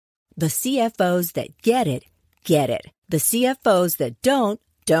The CFOs that get it, get it. The CFOs that don't.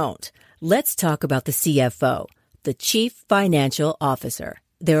 Let's talk about the CFO, the Chief Financial Officer.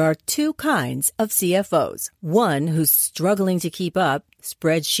 There are two kinds of CFOs. One who's struggling to keep up,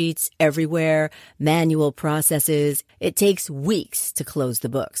 spreadsheets everywhere, manual processes. It takes weeks to close the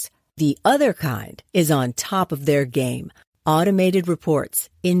books. The other kind is on top of their game. Automated reports,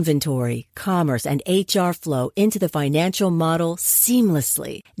 inventory, commerce, and HR flow into the financial model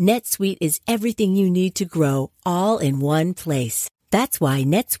seamlessly. NetSuite is everything you need to grow, all in one place. That's why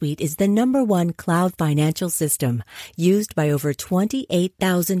NetSuite is the #1 cloud financial system used by over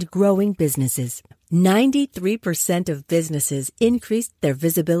 28,000 growing businesses. 93% of businesses increased their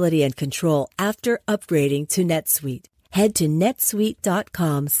visibility and control after upgrading to NetSuite. Head to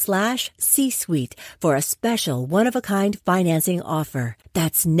netsuite.com/C-Suite for a special one-of-a-kind financing offer.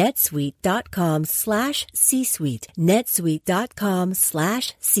 That's netsuite.com/C-Suite.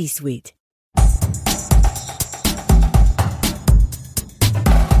 netsuite.com/C-Suite.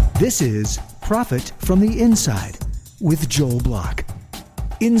 This is Profit from the Inside with Joel Block.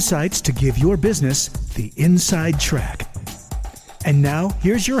 Insights to give your business the inside track. And now,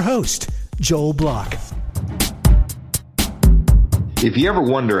 here's your host, Joel Block. If you ever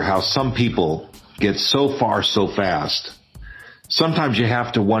wonder how some people get so far so fast, sometimes you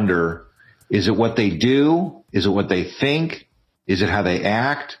have to wonder, is it what they do? Is it what they think? Is it how they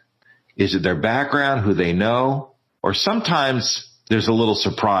act? Is it their background, who they know? Or sometimes there's a little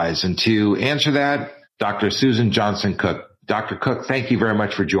surprise. And to answer that, Dr. Suzan Johnson Cook. Dr. Cook, thank you very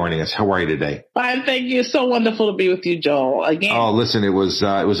much for joining us. How are you today? Fine, thank you. It's so wonderful to be with you, Joel, again. Oh, listen, it was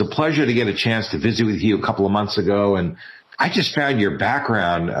a pleasure to get a chance to visit with you a couple of months ago. And I just found your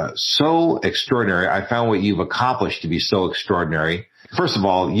background so extraordinary. I found what you've accomplished to be so extraordinary. First of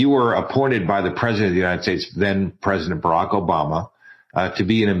all, you were appointed by the President of the United States, then President Barack Obama, to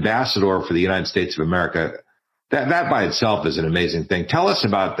be an ambassador for the United States of America. That by itself is an amazing thing. Tell us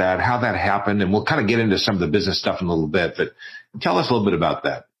about that, how that happened, and we'll kind of get into some of the business stuff in a little bit, but tell us a little bit about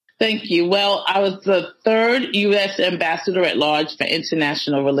that. Thank you. Well, I was the third U.S. ambassador at large for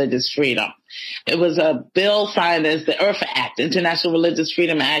international religious freedom. It was a bill signed as the IRFA Act, International Religious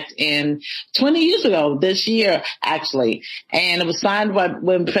Freedom Act, in 20 years ago, this year, actually. And it was signed by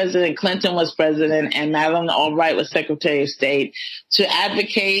when President Clinton was president and Madeleine Albright was Secretary of State to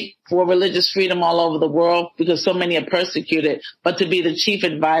advocate for religious freedom all over the world because so many are persecuted, but to be the chief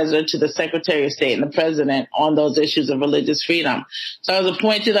advisor to the Secretary of State and the president on those issues of religious freedom. So I was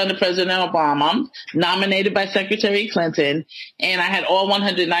appointed under President Obama, nominated by Secretary Clinton, and I had all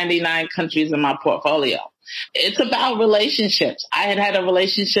 199 countries in my portfolio. It's about relationships. I had a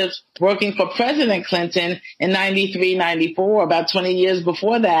relationship working for President Clinton in 93, 94, about 20 years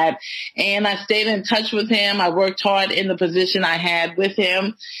before that. And I stayed in touch with him. I worked hard in the position I had with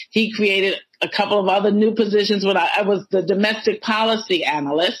him. He created a couple of other new positions when I was the domestic policy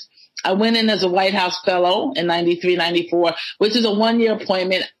analyst. I went in as a White House fellow in 93, 94, which is a one-year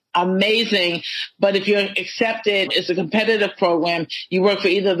appointment. Amazing. But if you're accepted, it's a competitive program. You work for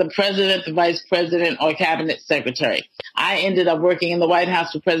either the president, the vice president, or cabinet secretary. I ended up working in the White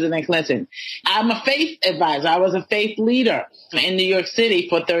House for President Clinton. I'm a faith advisor. I was a faith leader in New York City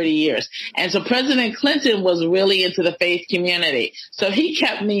for 30 years. And so President Clinton was really into the faith community. So he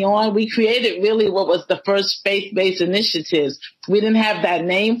kept me on. We created really what was the first faith-based initiatives. We didn't have that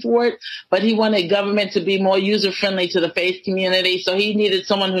name for it, but he wanted government to be more user-friendly to the faith community. So he needed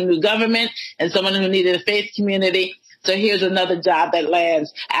someone who knew government and someone who needed a faith community. So here's another job that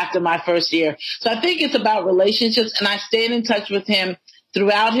lands after my first year. So I think it's about relationships, and I stayed in touch with him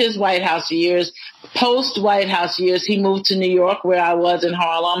throughout his White House years. Post-White House years, he moved to New York, where I was in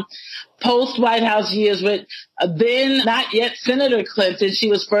Harlem. Post-White House years with then not yet Senator Clinton. She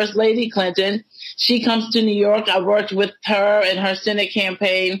was First Lady Clinton. She comes to New York. I worked with her in her Senate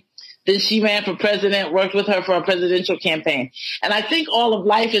campaign. Then she ran for president, worked with her for a presidential campaign. And I think all of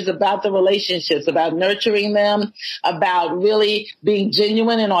life is about the relationships, about nurturing them, about really being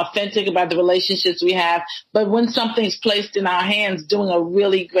genuine and authentic about the relationships we have. But when something's placed in our hands, doing a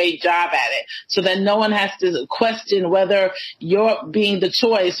really great job at it so that no one has to question whether your being the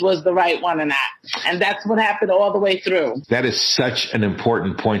choice was the right one or not. And that's what happened all the way through. That is such an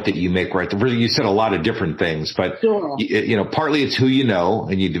important point that you make right there. You said a lot of different things, but sure. Partly it's who you know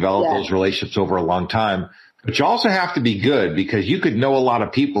and you develop those relationships over a long time, but you also have to be good because you could know a lot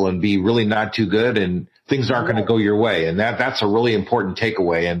of people and be really not too good and things aren't going to go your way. And that's a really important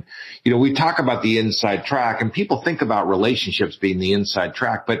takeaway. And, we talk about the inside track and people think about relationships being the inside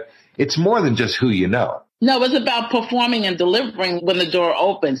track, but it's more than just who you know. No, it's about performing and delivering when the door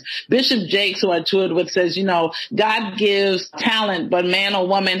opens. Bishop Jakes, who I toured with, says, God gives talent, but man or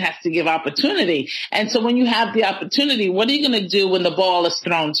woman has to give opportunity. And so when you have the opportunity, what are you going to do when the ball is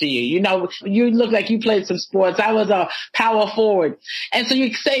thrown to you? You look like you played some sports. I was a power forward. And so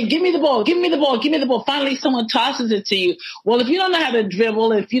you say, give me the ball, give me the ball, give me the ball. Finally, someone tosses it to you. Well, if you don't know how to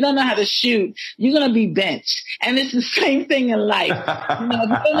dribble, if you don't know how to shoot, you're going to be benched. And it's the same thing in life. If you don't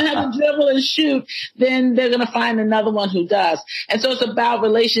know how to dribble and shoot, then they're going to find another one who does. And so it's about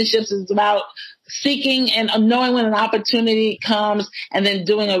relationships. It's about seeking and knowing when an opportunity comes and then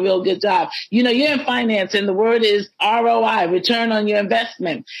doing a real good job. You're in finance and the word is ROI, return on your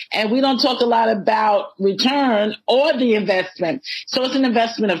investment. And we don't talk a lot about return or the investment. So it's an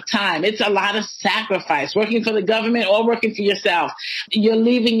investment of time. It's a lot of sacrifice, working for the government or working for yourself. You're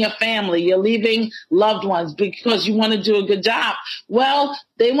leaving your family. You're leaving loved ones because you want to do a good job. Well,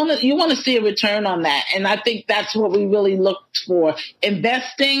 you want to see a return on that. And I think that's what we really looked for.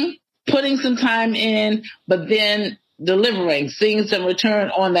 Investing, putting some time in, but then delivering, seeing some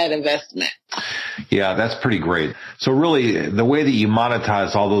return on that investment. Yeah, that's pretty great. So really, the way that you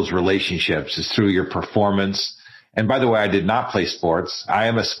monetize all those relationships is through your performance. And by the way, I did not play sports. I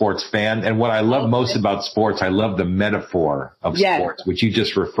am a sports fan. And what I love most about sports, I love the metaphor of sports, which you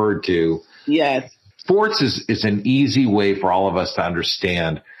just referred to. Yes. Sports is an easy way for all of us to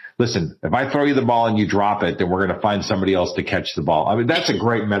understand. Listen, if I throw you the ball and you drop it, then we're going to find somebody else to catch the ball. I mean, that's a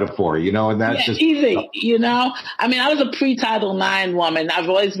great metaphor, and that's just easy, I mean, I was a pre-Title IX woman. I've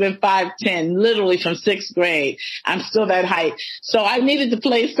always been 5'10", literally from 6th grade. I'm still that height. So I needed to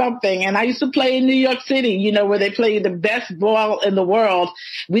play something. And I used to play in New York City, where they play the best ball in the world.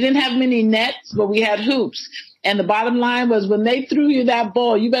 We didn't have many nets, but we had hoops. And the bottom line was when they threw you that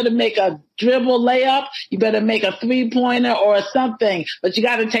ball, you better make a dribble layup, you better make a 3-pointer or something, but you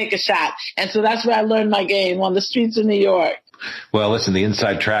got to take a shot. And so that's where I learned my game, on the streets of New York. Well, listen, the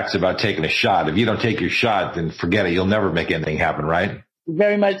inside track's about taking a shot. If you don't take your shot, then forget it. You'll never make anything happen, right?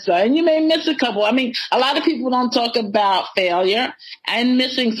 Very much so. And you may miss a couple. I mean, a lot of people don't talk about failure and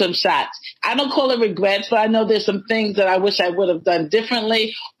missing some shots. I don't call it regrets, but I know there's some things that I wish I would have done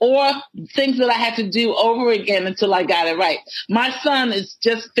differently or things that I had to do over again until I got it right. My son is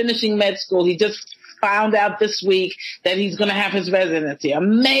just finishing med school. He just found out this week that he's going to have his residency, a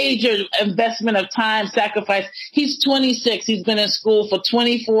major investment of time, sacrifice. He's 26. He's been in school for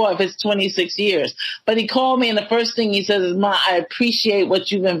 24 of his 26 years. But he called me, and the first thing he says is, "Ma, I appreciate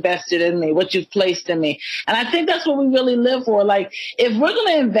what you've invested in me, what you've placed in me." And I think that's what we really live for. Like, if we're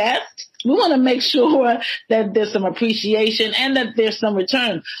going to invest, we want to make sure that there's some appreciation and that there's some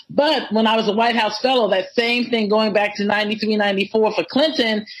return. But when I was a White House fellow, that same thing going back to 93, 94 for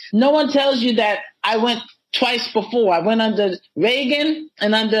Clinton, no one tells you that I went twice before. I went under Reagan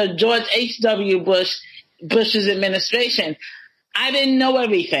and under George H.W. Bush's administration. I didn't know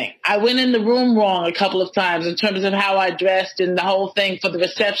everything. I went in the room wrong a couple of times in terms of how I dressed and the whole thing for the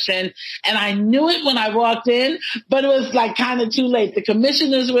reception. And I knew it when I walked in, but it was like kind of too late. The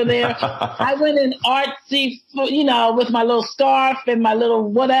commissioners were there. I went in artsy, with my little scarf and my little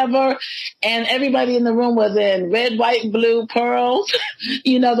whatever. And everybody in the room was in red, white, and blue pearls,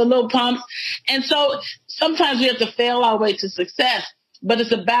 the little pumps. And so sometimes we have to fail our way to success. But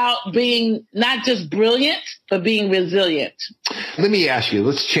it's about being not just brilliant, but being resilient. Let me ask you,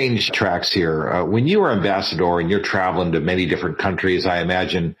 let's change tracks here. When you are ambassador and you're traveling to many different countries, I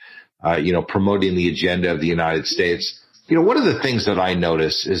imagine, promoting the agenda of the United States, one of the things that I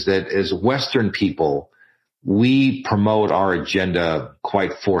notice is that as Western people, we promote our agenda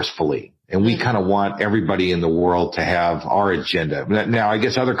quite forcefully. And we kind of want everybody in the world to have our agenda. Now, I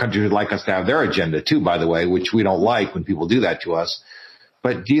guess other countries would like us to have their agenda too, by the way, which we don't like when people do that to us.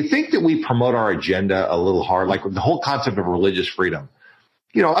 But do you think that we promote our agenda a little hard, like the whole concept of religious freedom?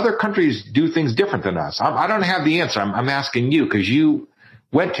 Other countries do things different than us. I don't have the answer. I'm asking you because you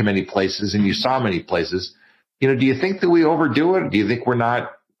went to many places and you saw many places. Do you think that we overdo it? Do you think we're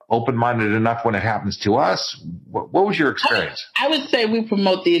not open-minded enough when it happens to us? What was your experience? I would say we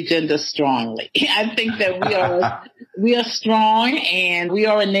promote the agenda strongly. I think that we are strong and we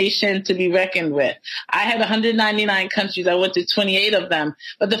are a nation to be reckoned with. I had 199 countries. I went to 28 of them.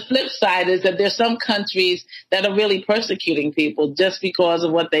 But the flip side is that there's some countries that are really persecuting people just because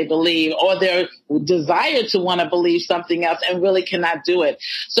of what they believe or their desire to want to believe something else and really cannot do it.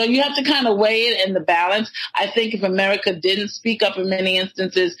 So you have to kind of weigh it in the balance. I think if America didn't speak up in many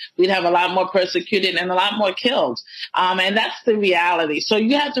instances, we'd have a lot more persecuted and a lot more killed. And that's the reality. So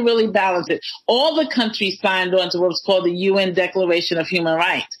you have to really balance it. All the countries signed on to what's called the UN Declaration of Human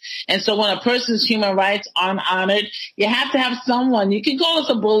Rights. And so when a person's human rights aren't honored, you have to have someone, you can call us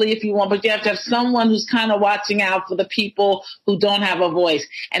a bully if you want, but you have to have someone who's kind of watching out for the people who don't have a voice.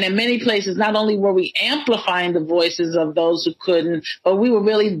 And in many places, not only were we amplifying the voices of those who couldn't, but we were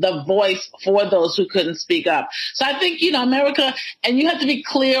really the voice for those who couldn't speak up. So I think, America, and you have to be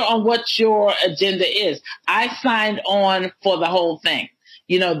clear on what your agenda is. I signed on for the whole thing.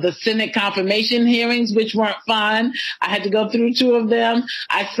 The Senate confirmation hearings, which weren't fun. I had to go through 2 of them.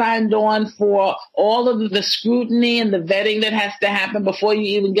 I signed on for all of the scrutiny and the vetting that has to happen before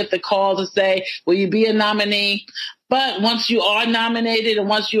you even get the call to say, will you be a nominee? But once you are nominated and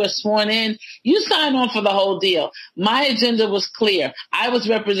once you are sworn in, you sign on for the whole deal. My agenda was clear. I was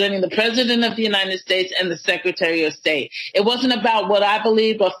representing the President of the United States and the Secretary of State. It wasn't about what I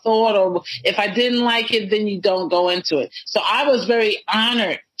believed or thought, or if I didn't like it, then you don't go into it. So I was very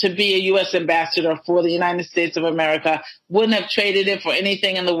honored to be a U.S. ambassador for the United States of America. Wouldn't have traded it for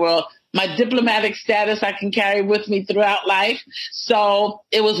anything in the world. My diplomatic status I can carry with me throughout life. So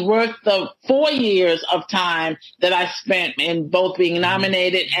it was worth the 4 years of time that I spent in both being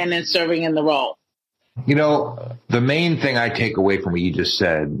nominated and in serving in the role. The main thing I take away from what you just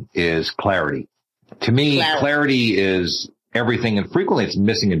said is clarity. To me, clarity is everything, and frequently it's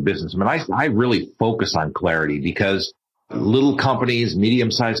missing in business. I really focus on clarity because little companies,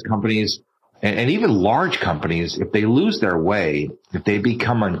 medium-sized companies, and even large companies, if they lose their way, if they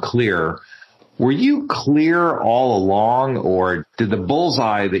become unclear, were you clear all along, or did the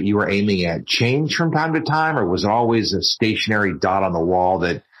bullseye that you were aiming at change from time to time, or was it always a stationary dot on the wall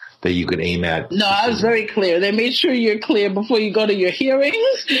that you could aim at? No, I was very clear. They made sure you're clear before you go to your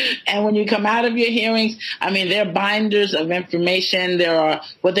hearings. And when you come out of your hearings, there are binders of information. There are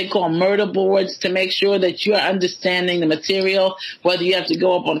what they call murder boards to make sure that you're understanding the material, whether you have to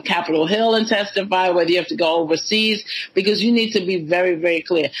go up on Capitol Hill and testify, whether you have to go overseas, because you need to be very, very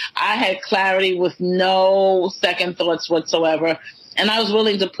clear. I had clarity with no second thoughts whatsoever. And I was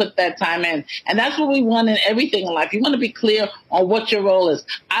willing to put that time in. And that's what we want in everything in life. You want to be clear on what your role is.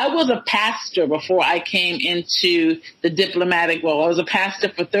 I was a pastor before I came into the diplomatic role. I was a pastor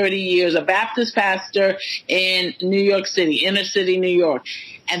for 30 years, a Baptist pastor in New York City, inner city New York.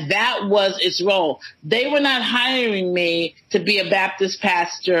 And that was its role. They were not hiring me to be a Baptist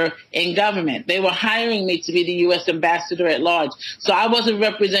pastor in government. They were hiring me to be the U.S. ambassador at large. So I wasn't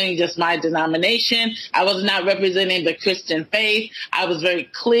representing just my denomination. I was not representing the Christian faith. I was very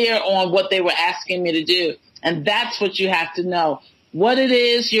clear on what they were asking me to do. And that's what you have to know. What it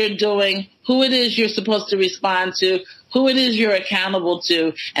is you're doing, who it is you're supposed to respond to, who it is you're accountable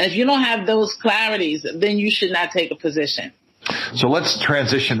to. And if you don't have those clarities, then you should not take a position. So let's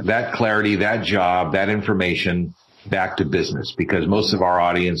transition that clarity, that job, that information back to business, because most of our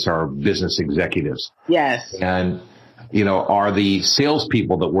audience are business executives. Yes. And, are the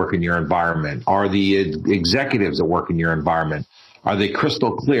salespeople that work in your environment, are the executives that work in your environment, are they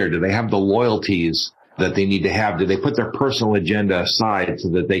crystal clear? Do they have the loyalties that they need to have? Do they put their personal agenda aside so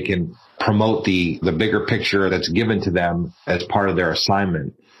that they can promote the bigger picture that's given to them as part of their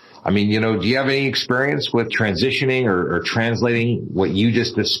assignment? Do you have any experience with transitioning or translating what you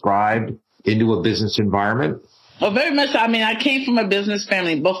just described into a business environment? Oh, very much. I came from a business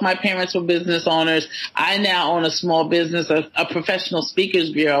family. Both my parents were business owners. I now own a small business, a professional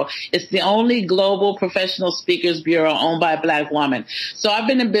speakers bureau. It's the only global professional speakers bureau owned by a Black woman. So I've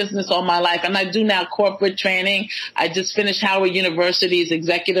been in business all my life, and I do now corporate training. I just finished Howard University's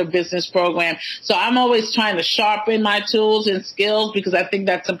executive business program. So I'm always trying to sharpen my tools and skills because I think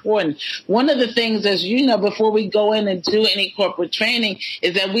that's important. One of the things, as you know, before we go in and do any corporate training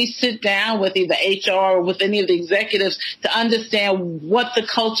is that we sit down with either HR or with any of the executives to understand what the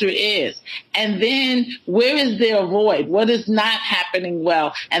culture is. And then where is there a void? What is not happening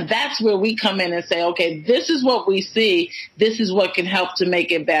well? And that's where we come in and say, okay, this is what we see. This is what can help to make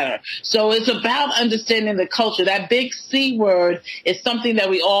it better. So it's about understanding the culture. That big C word is something that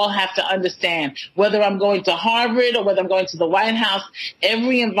we all have to understand. Whether I'm going to Harvard or whether I'm going to the White House,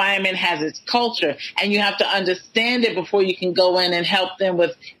 every environment has its culture. And you have to understand it before you can go in and help them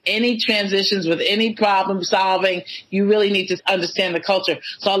with any transitions, with any problem solving. You really need to understand the culture.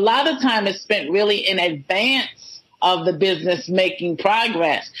 So a lot of time is spent really in advance of the business making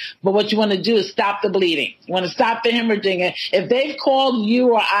progress. But what you want to do is stop the bleeding. You want to stop the hemorrhaging. And if they've called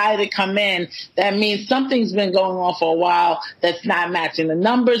you or I to come in, that means something's been going on for a while that's not matching. The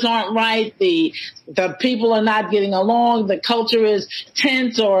numbers aren't right. The people are not getting along. The culture is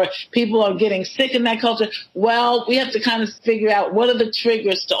tense, or people are getting sick in that culture. Well, we have to kind of figure out what are the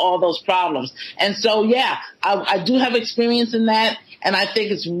triggers to all those problems. And so, yeah, I do have experience in that. And I think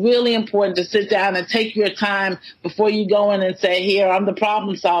it's really important to sit down and take your time before you go in and say, here, I'm the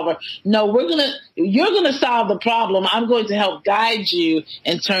problem solver. No, you're going to solve the problem. I'm going to help guide you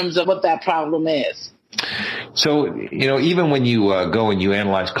in terms of what that problem is. So, even when you go and you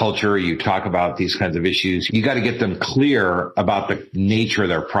analyze culture, you talk about these kinds of issues, you got to get them clear about the nature of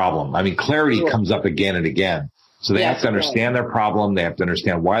their problem. I mean, clarity comes up again and again. So they have to understand their problem. They have to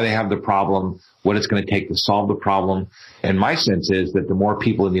understand why they have the problem, what it's going to take to solve the problem. And my sense is that the more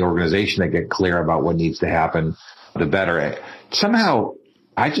people in the organization that get clear about what needs to happen, the better. Somehow,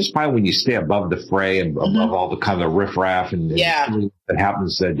 I just find when you stay above the fray and above all the kind of riffraff and that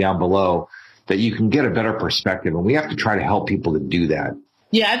happens down below, that you can get a better perspective. And we have to try to help people to do that.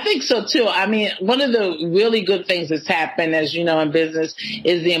 Yeah, I think so, too. I mean, one of the really good things that's happened, as you know, in business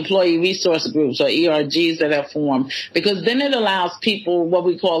is the employee resource groups, or ERGs, that have formed, because then it allows people what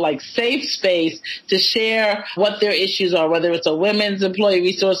we call like safe space to share what their issues are, whether it's a women's employee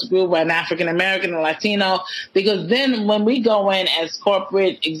resource group or an African-American or Latino, because then when we go in as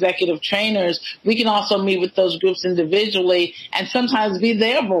corporate executive trainers, we can also meet with those groups individually and sometimes be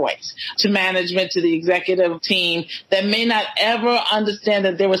their voice to management, to the executive team that may not ever understand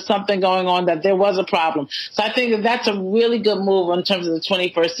that there was something going on, that there was a problem. So I think that that's a really good move in terms of the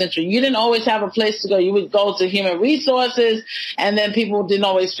 21st century. You didn't always have a place to go. You would go to human resources, and then people didn't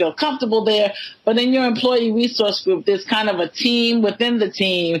always feel comfortable there. But in your employee resource group, there's kind of a team within the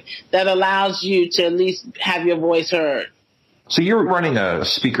team that allows you to at least have your voice heard. So you're running a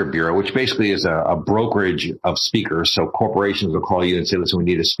speaker bureau, which basically is a brokerage of speakers. So corporations will call you and say, listen, we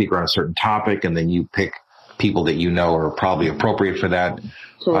need a speaker on a certain topic, and then you pick people that you know are probably appropriate for that.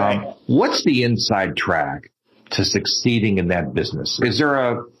 What's the inside track to succeeding in that business? Is there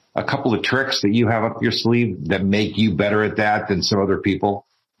a couple of tricks that you have up your sleeve that make you better at that than some other people?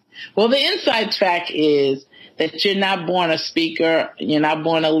 Well, the inside track is that you're not born a speaker, you're not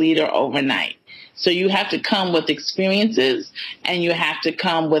born a leader overnight. So you have to come with experiences, and you have to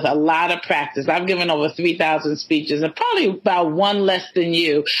come with a lot of practice. I've given over 3,000 speeches, and probably about one less than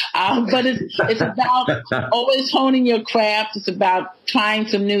you. But it's about always honing your craft. It's about trying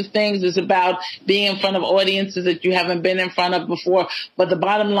some new things. It's about being in front of audiences that you haven't been in front of before. But the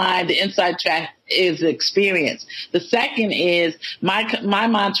bottom line, the inside track is experience. The second is my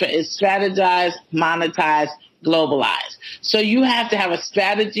mantra is strategize, monetize, globalize. So you have to have a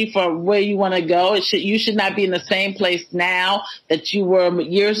strategy for where you want to go. You should not be in the same place now that you were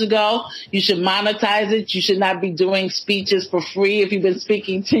years ago. You should monetize it. You should not be doing speeches for free if you've been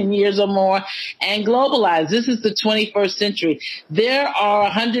speaking 10 years or more. And globalize. This is the 21st century. There are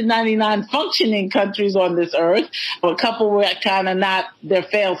 199 functioning countries on this earth. A couple were kind of not, they're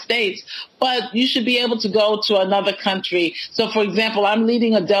failed states. But you should be able to go to another country. So, for example, I'm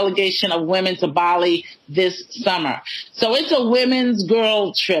leading a delegation of women to Bali this summer. So it's a women's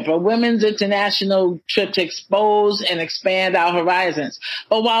girl trip, a women's international trip to expose and expand our horizons.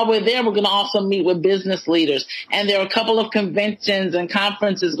 But while we're there, we're going to also meet with business leaders. And there are a couple of conventions and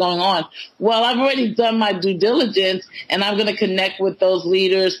conferences going on. Well, I've already done my due diligence, and I'm going to connect with those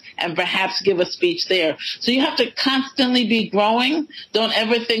leaders and perhaps give a speech there. So you have to constantly be growing. Don't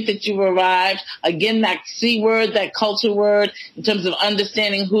ever think that you've arrived. Again, that C word, that culture word, in terms of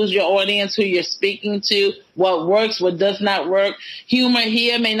understanding who's your audience, who you're speaking to, what works, what does not work. Humor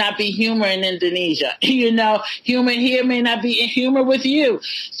here may not be humor in Indonesia. Humor here may not be humor with you.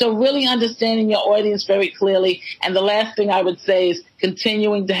 So really understanding your audience very clearly. And the last thing I would say is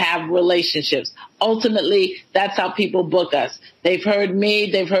continuing to have relationships. Ultimately, that's how people book us. They've heard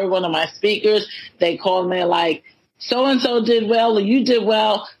me. They've heard one of my speakers. They call me like, so-and-so did well, or you did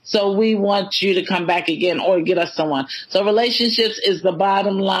well, so we want you to come back again or get us someone. So relationships is the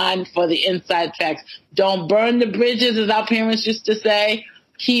bottom line for the inside tracks. Don't burn the bridges, as our parents used to say.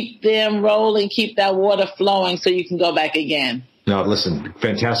 Keep them rolling, keep that water flowing so you can go back again. No, listen,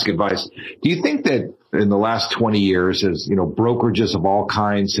 fantastic advice. Do you think that in the last 20 years, as brokerages of all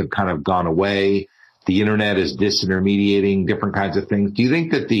kinds have kind of gone away, the internet is disintermediating different kinds of things, do you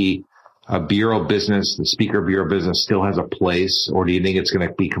think that the bureau business, the speaker bureau business still has a place, or do you think it's going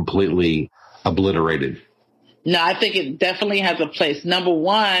to be completely obliterated? No, I think it definitely has a place. Number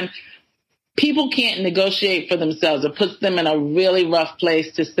one, people can't negotiate for themselves. It puts them in a really rough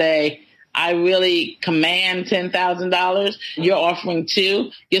place to say, I really command $10,000. You're offering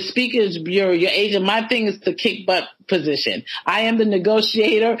 $2,000. Your speakers bureau, your agent, my thing is the kick butt position. I am the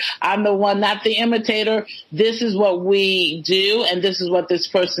negotiator. I'm the one, not the imitator. This is what we do, and this is what this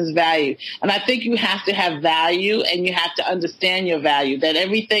person's value. And I think you have to have value, and you have to understand your value, that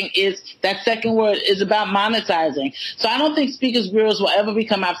everything is, that second word is about monetizing. So I don't think speakers bureaus will ever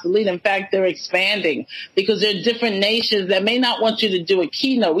become obsolete. In fact, they're expanding because there are different nations that may not want you to do a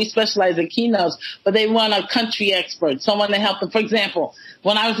keynote. We specialize in keynotes, but they want a country expert, someone to help them. For example,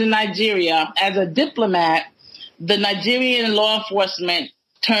 when I was in Nigeria as a diplomat, the Nigerian law enforcement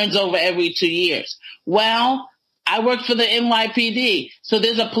turns over every 2 years. Well, I work for the NYPD. So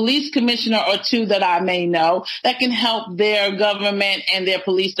there's a police commissioner or two that I may know that can help their government and their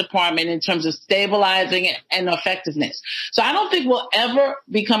police department in terms of stabilizing it and effectiveness. So I don't think we'll ever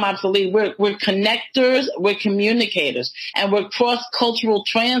become obsolete. We're connectors, we're communicators, and we're cross-cultural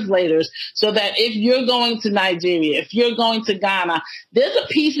translators so that if you're going to Nigeria, if you're going to Ghana, there's a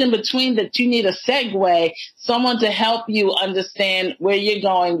piece in between that you need a segue, someone to help you understand where you're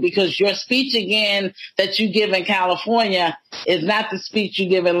going, because your speech again that you give in California is not the speech you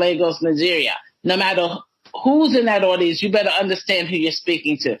give in Lagos, Nigeria. No matter who's in that audience, you better understand who you're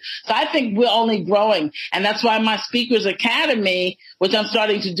speaking to. So I think we're only growing. And that's why my Speakers Academy, which I'm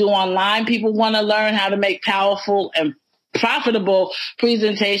starting to do online, people want to learn how to make powerful and profitable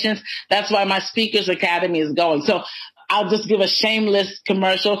presentations. That's why my Speakers Academy is going. So I'll just give a shameless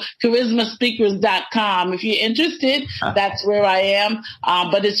commercial, CharismaSpeakers.com. If you're interested, that's where I am.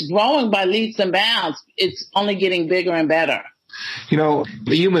 But it's growing by leaps and bounds. It's only getting bigger and better. You know,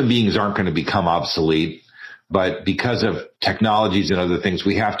 human beings aren't going to become obsolete, but because of technologies and other things,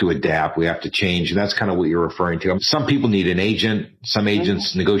 we have to adapt. We have to change. And that's kind of what you're referring to. Some people need an agent. Some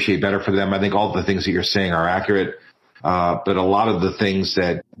agents negotiate better for them. I think all the things that you're saying are accurate. But a lot of the things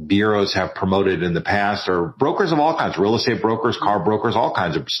that bureaus have promoted in the past are brokers of all kinds, real estate brokers, car brokers, all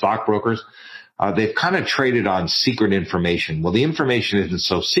kinds of stock brokers. They've kind of traded on secret information. Well, the information isn't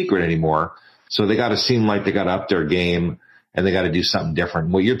so secret anymore. So they got to seem like they got to up their game and they got to do something different.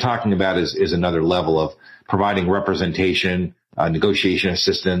 What you're talking about is another level of providing representation, negotiation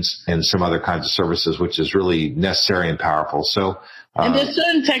assistance, and some other kinds of services, which is really necessary and powerful. So, and there's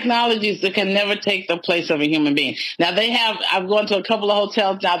certain technologies that can never take the place of a human being. Now I've gone to a couple of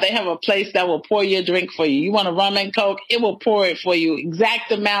hotels now, they have a place that will pour your drink for you. You want a rum and Coke, it will pour it for you. Exact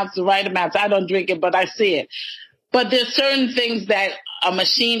amounts, the right amounts. I don't drink it, but I see it. But there's certain things that a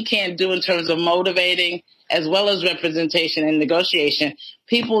machine can't do in terms of motivating as well as representation and negotiation.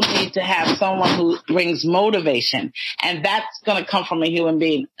 People need to have someone who brings motivation, and that's going to come from a human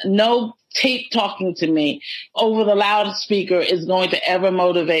being. No tape talking to me over the loudspeaker is going to ever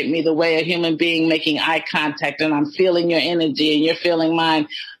motivate me the way a human being making eye contact and I'm feeling your energy and you're feeling mine.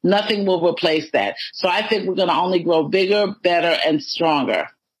 Nothing will replace that. So I think we're going to only grow bigger, better, and stronger.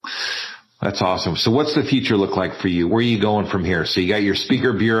 That's awesome. So what's the future look like for you? Where are you going from here? So you got your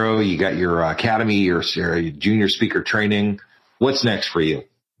speaker bureau, you got your academy, your junior speaker training. What's next for you?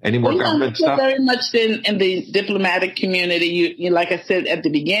 Any more government stuff? Very much in the diplomatic community. You, like I said at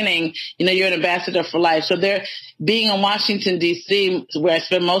the beginning, you're an ambassador for life. So being in Washington, D.C., where I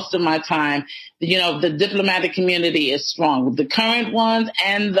spend most of my time, the diplomatic community is strong, the current ones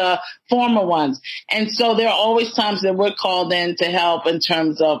and the former ones. And so there are always times that we're called in to help in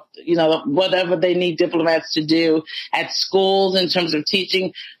terms of, whatever they need diplomats to do at schools in terms of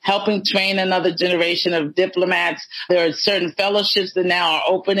teaching, helping train another generation of diplomats. There are certain fellowships that now are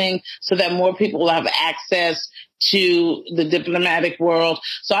opening so that more people will have access to the diplomatic world.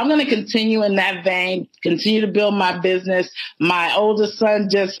 So I'm going to continue in that vein, continue to build my business. My oldest son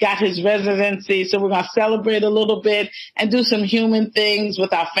just got his residency, so we're going to celebrate a little bit and do some human things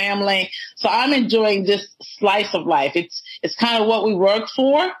with our family. So I'm enjoying this slice of life. It's kind of what we work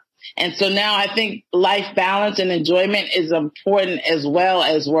for. And so now I think life balance and enjoyment is important as well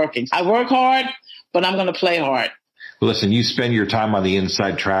as working. I work hard, but I'm going to play hard. Listen, you spend your time on the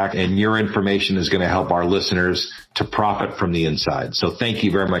inside track, and your information is going to help our listeners to profit from the inside. So thank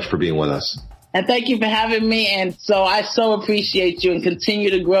you very much for being with us. And thank you for having me. And so I so appreciate you, and continue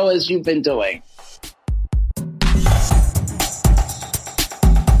to grow as you've been doing.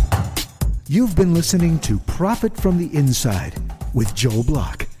 You've been listening to Profit from the Inside with Joel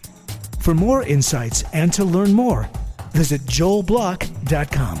Block. For more insights and to learn more, visit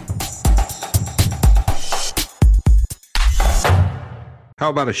joelblock.com. How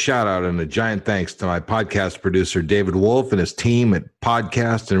about a shout out and a giant thanks to my podcast producer, David Wolf, and his team at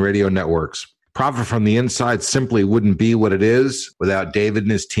Podcast and Radio Networks. Profit from the Inside simply wouldn't be what it is without David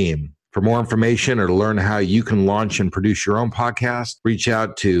and his team. For more information or to learn how you can launch and produce your own podcast, reach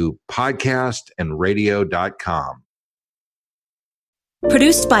out to podcastandradio.com.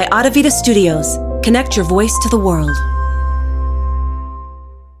 Produced by Audavita Studios. Connect your voice to the world.